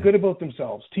how to feel money. Good about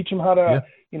themselves. Teach them how to,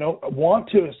 want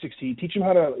to succeed. Teach them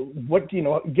how to,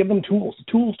 give them tools.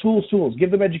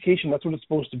 Give them education. That's what it's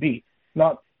supposed to be.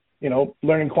 Not,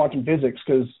 learning quantum physics,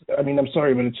 because, I'm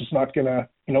sorry, but it's just not going to,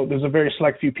 there's a very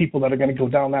select few people that are going to go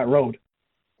down that road.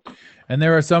 And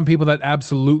there are some people that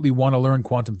absolutely want to learn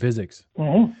quantum physics.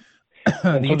 Mm-hmm.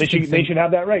 So they should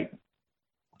have that right.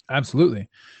 Absolutely.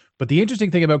 But the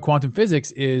interesting thing about quantum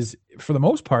physics is, for the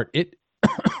most part,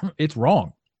 it's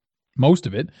wrong. Most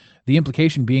of it. The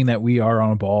implication being that we are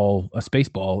on a space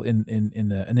ball in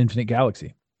an infinite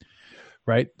galaxy.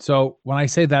 Right. So when I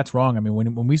say that's wrong, I mean,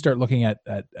 when we start looking at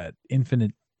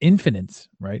infinites,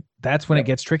 right, that's when it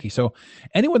gets tricky. So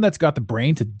anyone that's got the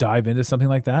brain to dive into something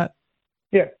like that,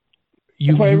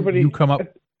 you come up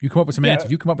with some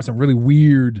answers. You come up with some really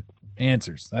weird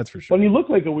answers. That's for sure. Well, you look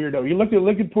like a weirdo. You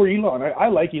look at poor Elon. I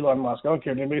like Elon Musk. I don't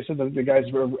care if anybody said that the guy's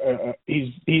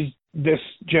he's this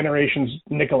generation's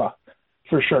Nikola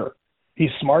for sure.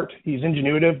 He's smart. He's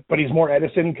ingenuitive, but he's more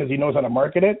Edison because he knows how to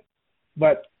market it.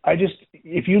 But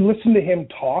if you listen to him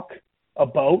talk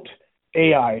about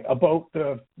AI, about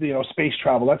the space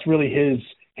travel, that's really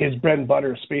his bread and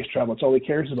butter, space travel. It's all he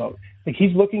cares about. Like,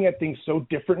 he's looking at things so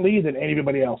differently than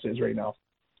anybody else is right now.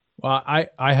 Well,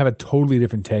 I have a totally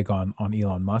different take on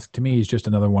Elon Musk. To me, he's just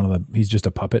another he's just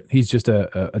a puppet. He's just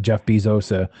a Jeff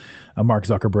Bezos, a Mark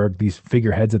Zuckerberg, these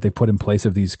figureheads that they put in place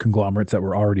of these conglomerates that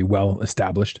were already well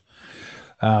established.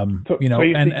 You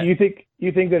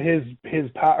think that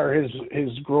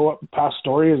his grow up past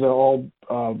story is all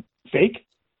fake?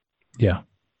 Yeah.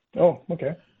 Oh,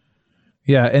 okay.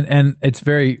 Yeah, and it's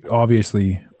very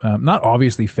obviously not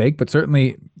obviously fake, but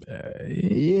certainly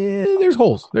there's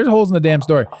holes. There's holes in the damn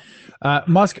story.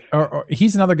 Musk, or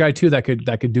he's another guy too that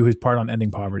could do his part on ending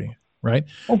poverty, right?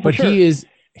 Oh, but sure.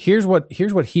 Here's what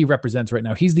he represents right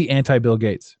now. He's the anti-Bill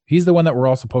Gates. He's the one that we're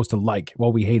all supposed to like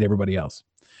while we hate everybody else.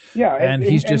 Yeah, and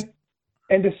he's just.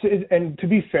 And to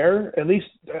be fair, at least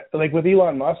like with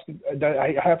Elon Musk, you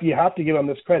have to give him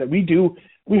this credit.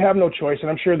 We have no choice, and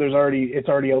I'm sure it's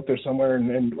already out there somewhere,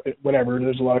 and whatever.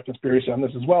 There's a lot of conspiracy on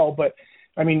this as well. But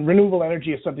I mean, renewable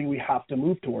energy is something we have to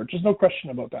move towards. There's no question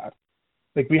about that.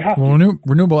 Like, we have. Well,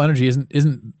 renewable energy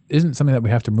isn't something that we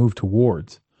have to move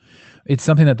towards. It's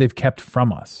something that they've kept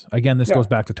from us. Again, this goes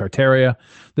back to Tartaria.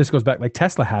 This goes back, like,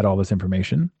 Tesla had all this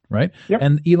information, right? Yep.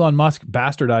 And Elon Musk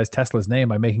bastardized Tesla's name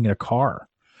by making it a car.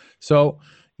 So,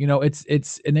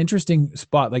 it's an interesting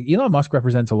spot. Like, Elon Musk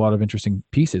represents a lot of interesting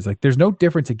pieces. Like, there's no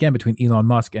difference, again, between Elon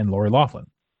Musk and Lori Loughlin,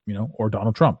 or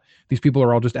Donald Trump. These people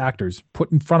are all just actors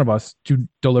put in front of us to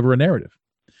deliver a narrative.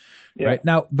 Yeah. Right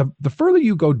now, the further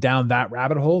you go down that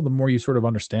rabbit hole, the more you sort of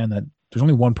understand that there's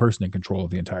only one person in control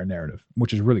of the entire narrative,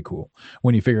 which is really cool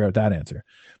when you figure out that answer.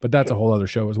 But that's a whole other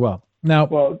show as well. Now,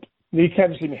 well, you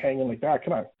can't just leave me hanging like that.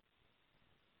 Come on.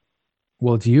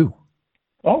 Well, it's you.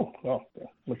 Oh, well,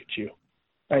 look at you.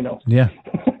 I know. Yeah.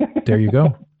 There you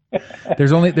go.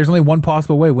 There's only one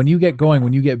possible way. When you get going,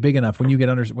 when you get big enough, when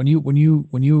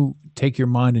you take your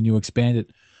mind and you expand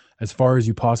it as far as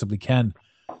you possibly can,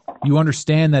 you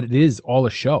understand that it is all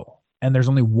a show, and there's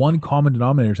only one common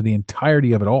denominator to the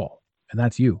entirety of it all. And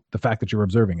that's you, the fact that you're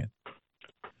observing it.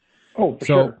 Oh, for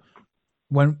sure.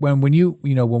 When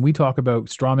we talk about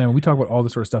Strawman, when we talk about all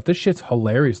this sort of stuff, this shit's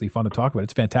hilariously fun to talk about.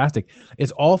 It's fantastic.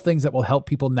 It's all things that will help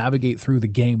people navigate through the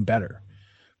game better.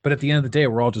 But at the end of the day,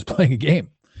 we're all just playing a game.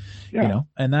 Yeah.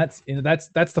 And that's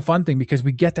the fun thing, because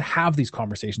we get to have these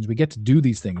conversations. We get to do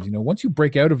these things. Once you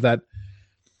break out of that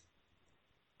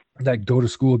go to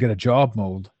school, get a job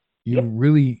mode, you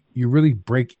really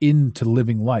break into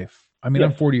living life. I mean,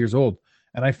 I'm 40 years old,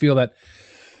 and I feel that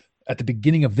at the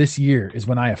beginning of this year is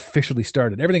when I officially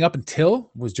started. Everything up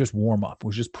until was just warm up,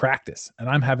 was just practice, and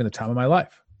I'm having the time of my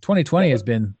life. 2020 has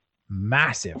been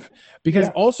massive, because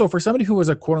also for somebody who was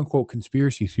a quote unquote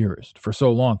conspiracy theorist for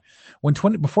so long,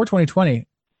 before 2020,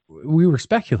 we were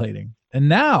speculating, and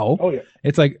now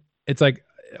it's like,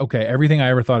 okay, everything I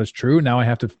ever thought is true. Now I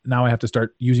have to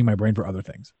start using my brain for other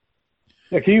things.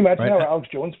 Yeah, can you imagine how Alex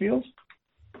Jones feels?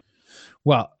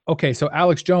 Well, okay, so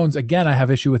Alex Jones, again, I have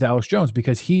issue with Alex Jones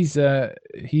because he's a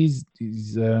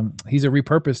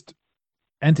repurposed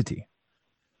entity.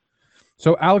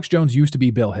 So Alex Jones used to be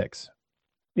Bill Hicks.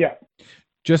 Yeah.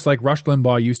 Just like Rush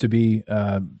Limbaugh used to be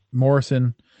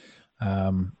Morrison.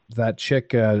 That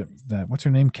chick, what's her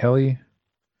name? Kelly,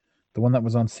 the one that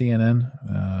was on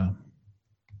CNN.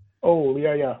 Oh,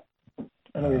 yeah.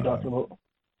 I know what you're talking about.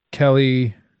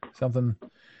 Kelly something.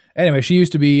 Anyway, she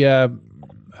used to be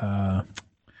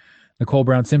Nicole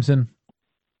Brown Simpson.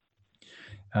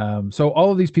 So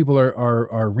all of these people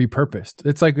are repurposed.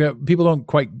 It's like people don't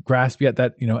quite grasp yet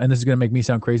that, and this is going to make me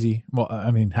sound crazy. Well,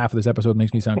 I mean, half of this episode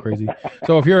makes me sound crazy.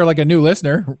 So if you're like a new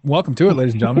listener, welcome to it,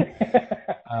 ladies and gentlemen.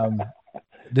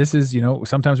 This is,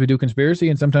 sometimes we do conspiracy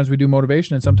and sometimes we do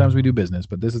motivation and sometimes we do business,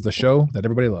 but this is the show that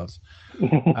everybody loves.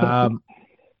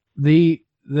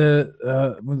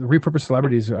 repurposed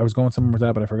celebrities, I was going somewhere with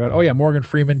that, but I forgot. Oh yeah, Morgan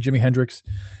Freeman, Jimi Hendrix,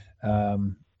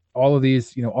 all of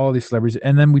these, all of these celebrities.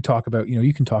 And then we talk about,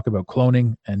 you can talk about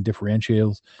cloning and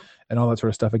differentials and all that sort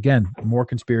of stuff. Again, more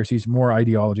conspiracies, more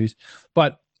ideologies,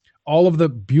 but all of the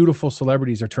beautiful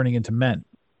celebrities are turning into men,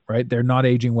 right? They're not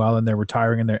aging well, and they're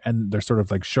retiring, and they're sort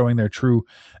of like showing their true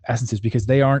essences, because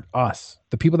they aren't us.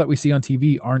 The people that we see on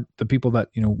TV aren't the people that,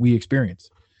 we experience.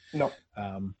 No.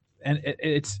 And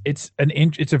it's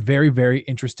a very, very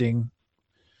interesting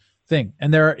thing.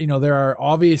 And there are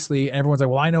obviously, everyone's like,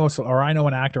 well, I know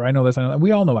an actor, I know this,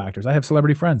 we all know actors. I have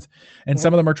celebrity friends, and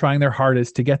some of them are trying their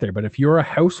hardest to get there. But if you're a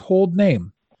household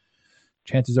name,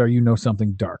 chances are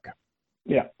something dark.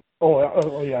 Yeah.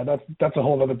 Oh yeah, that's a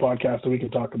whole other podcast that we can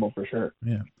talk about for sure.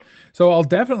 Yeah. So I'll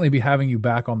definitely be having you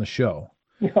back on the show.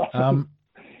 You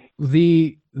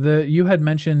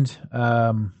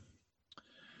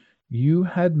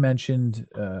had mentioned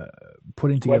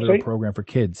putting together website? A program for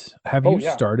kids. Have you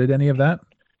started any of that?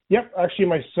 Yep. Actually,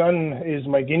 my son is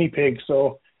my guinea pig,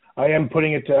 so I am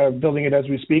building it as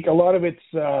we speak. A lot of it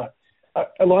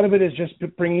is just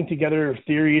bringing together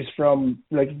theories from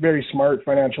like very smart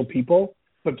financial people,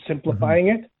 but simplifying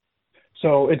it.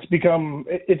 So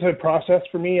it's a process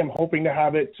for me. I'm hoping to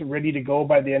have it ready to go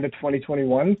by the end of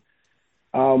 2021.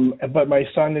 But my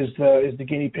son is the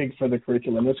guinea pig for the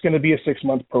curriculum. It's going to be a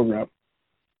 6-month program.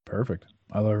 Perfect.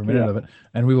 I love every minute of it.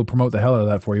 And we will promote the hell out of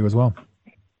that for you as well.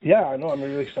 Yeah, I know. I'm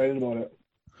really excited about it.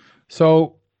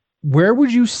 So where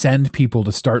would you send people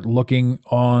to start looking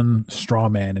on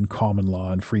Strawman and Common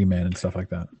Law and Freeman and stuff like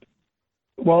that?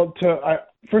 Well,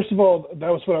 first of all, that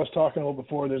was what I was talking about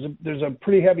before. There's a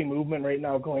pretty heavy movement right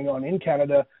now going on in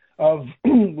Canada of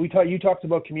you talked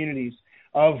about communities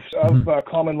of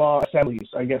common law assemblies,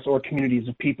 I guess, or communities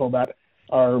of people that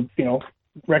are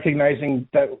recognizing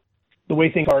that the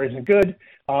way things are isn't good.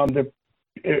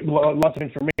 Lots of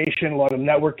information, a lot of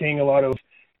networking, a lot of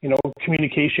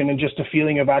communication, and just a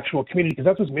feeling of actual community, because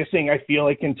that's what's missing. I feel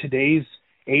like in today's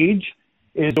age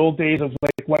is old days of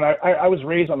like when I was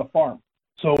raised on a farm.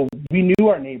 So we knew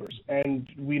our neighbors, and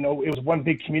we know it was one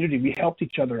big community. We helped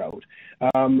each other out.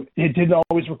 It didn't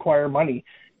always require money.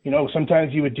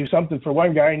 Sometimes you would do something for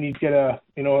one guy and you'd get a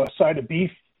side of beef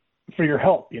for your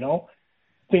help.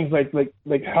 Things like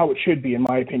how it should be, in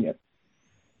my opinion.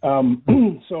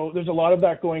 So there's a lot of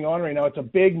that going on right now. It's a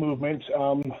big movement.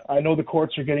 I know the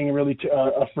courts are getting really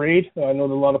afraid. I know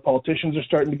that a lot of politicians are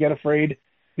starting to get afraid,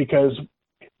 because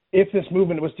if this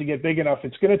movement was to get big enough,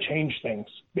 it's going to change things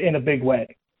in a big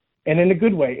way, and in a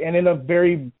good way, and in a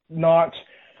very not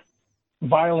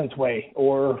violent way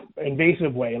or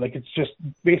invasive way. Like, it's just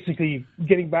basically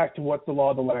getting back to what the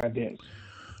law of the land is.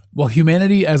 Well,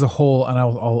 humanity as a whole, and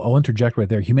I'll interject right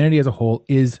there. Humanity as a whole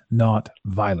is not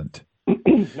violent.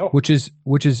 No. Which is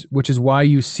why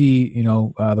you see,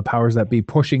 the powers that be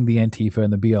pushing the Antifa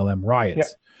and the BLM riots.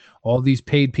 Yeah. All these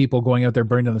paid people going out there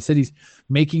burning down the cities,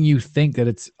 making you think that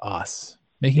it's us,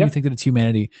 making you think that it's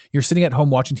humanity. You're sitting at home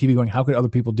watching TV going, how could other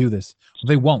people do this? Well,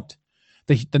 they won't.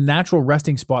 The natural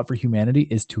resting spot for humanity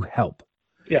is to help.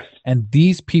 Yes. And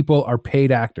these people are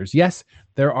paid actors. Yes,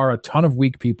 there are a ton of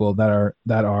weak people that are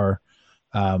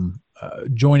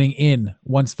joining in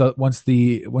once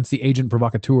the agent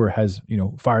provocateur has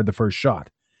fired the first shot.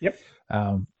 Yep.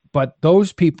 But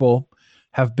those people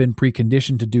have been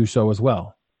preconditioned to do so as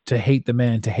well, to hate the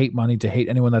man, to hate money, to hate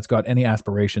anyone that's got any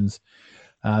aspirations.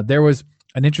 There was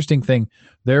an interesting thing.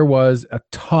 There was a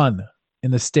ton in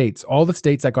the States, all the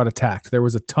states that got attacked. There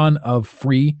was a ton of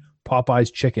free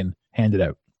Popeyes chicken handed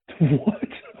out. What?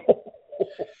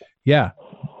 Yeah,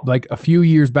 like a few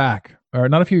years back. Or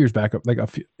not a few years back,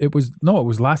 it was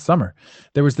last summer.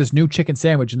 There was this new chicken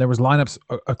sandwich, and there was lineups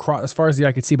across as far as the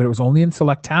eye could see, but it was only in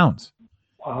select towns.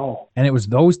 Wow. And it was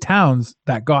those towns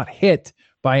that got hit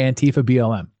by Antifa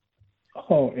BLM.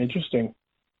 Oh, interesting.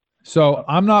 So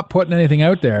I'm not putting anything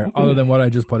out there other than what I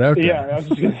just put out there. Yeah, I was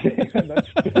just going to say,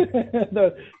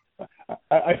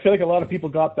 I feel like a lot of people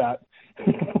got that.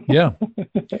 Yeah.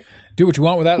 Do what you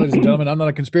want with that, ladies and gentlemen. I'm not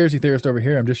a conspiracy theorist over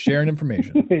here. I'm just sharing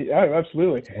information. Yeah,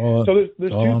 absolutely. So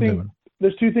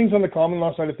there's two things on the common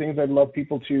law side of things I'd love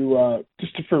people to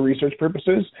for research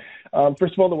purposes.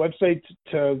 First of all, the website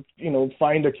to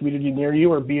find a community near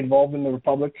you or be involved in the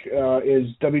Republic is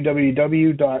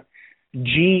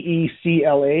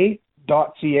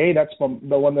www.gecla.ca. That's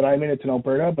the one that I'm in. It's in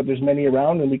Alberta, but there's many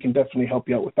around, and we can definitely help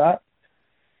you out with that.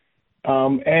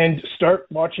 And start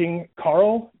watching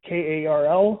Carl,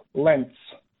 Karl, Lentz,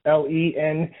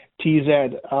 Lentz.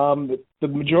 The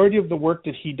majority of the work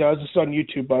that he does is on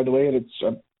YouTube, by the way, and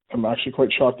I'm actually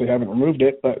quite shocked they haven't removed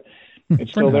it, but it's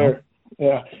still there.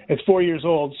 Yeah, it's 4 years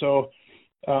old, so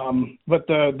But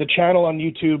the channel on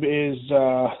YouTube is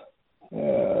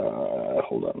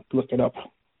hold on, look it up.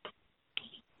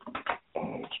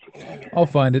 I'll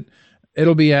find it.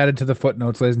 It'll be added to the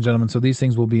footnotes, ladies and gentlemen. So these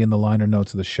things will be in the liner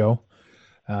notes of the show.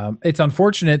 It's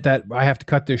unfortunate that I have to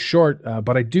cut this short,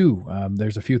 but I do.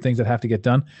 There's a few things that have to get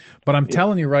done. But I'm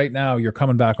telling you right now, you're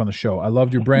coming back on the show. I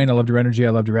loved your brain. I loved your energy. I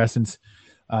loved your essence.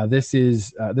 This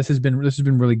has been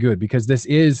really good, because this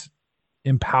is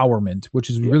empowerment,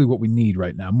 which is really what we need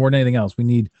right now. More than anything else, we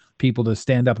need people to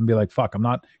stand up and be like, fuck, I'm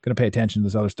not going to pay attention to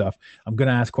this other stuff. I'm going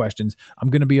to ask questions. I'm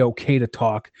going to be okay to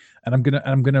talk, and I'm going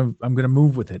to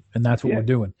move with it. And that's what we're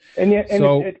doing. And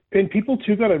and people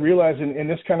too got to realize in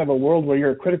this kind of a world where you're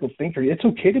a critical thinker, it's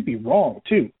okay to be wrong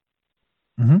too.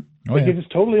 Mm-hmm. It's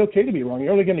totally okay to be wrong.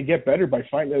 You're only going to get better by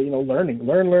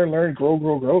learn,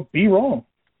 grow, be wrong.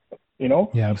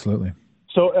 Yeah, absolutely.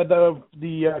 So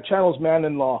the channel's Man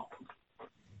in Law.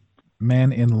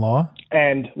 Man in Law?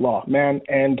 And Law. Man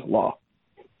and Law.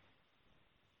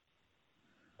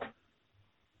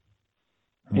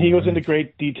 He goes into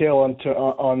great detail onto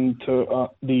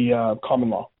the common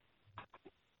law.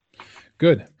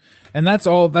 Good. And that's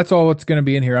all it's going to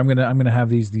be in here. I'm going to have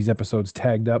these episodes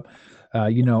tagged up.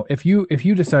 If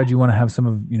you decide you want to have some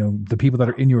of, the people that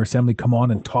are in your assembly come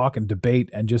on and talk and debate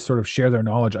and just sort of share their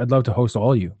knowledge, I'd love to host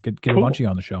all of you. Get cool. A bunch of you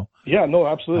on the show. Yeah, no,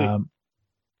 absolutely.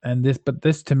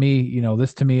 This to me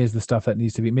is the stuff that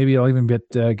needs to be. Maybe I'll even get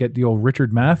the old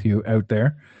Richard Matthew out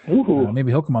there.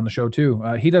 Maybe he'll come on the show too.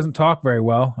 He doesn't talk very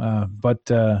well, but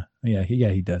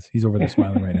he does. He's over there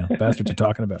smiling right now. Bastards are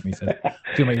talking about me. He said,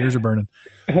 I feel my ears are burning.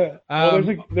 Well,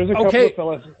 there's a couple of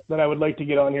fellas that I would like to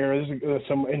get on here. There's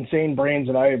some insane brains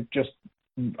that I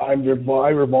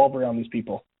revolve around these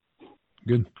people.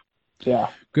 Good. Yeah.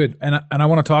 Good. And I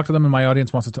want to talk to them, and my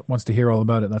audience wants to hear all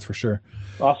about it. That's for sure.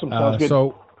 Awesome. Sounds good.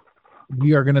 So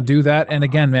we are going to do that. And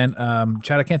again, man,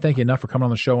 Chad, I can't thank you enough for coming on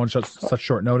the show on such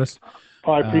short notice.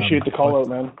 Oh, I appreciate the call out,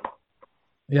 man.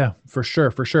 Yeah, for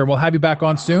sure. We'll have you back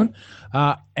on soon.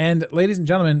 And ladies and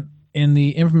gentlemen, in the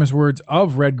infamous words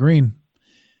of Red Green,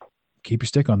 keep your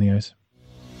stick on the ice.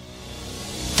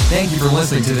 Thank you for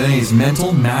listening to today's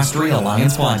Mental Mastery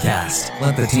Alliance podcast.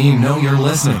 Let the team know you're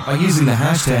listening by using the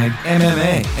hashtag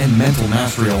MMA and Mental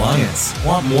Mastery Alliance.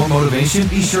 Want more motivation?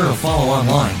 Be sure to follow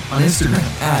online on Instagram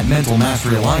at Mental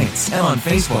Mastery Alliance and on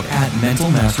Facebook at Mental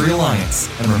Mastery Alliance.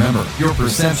 And remember, your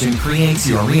perception creates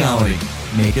your reality.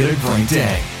 Make it a great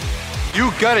day.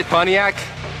 You got it, Pontiac.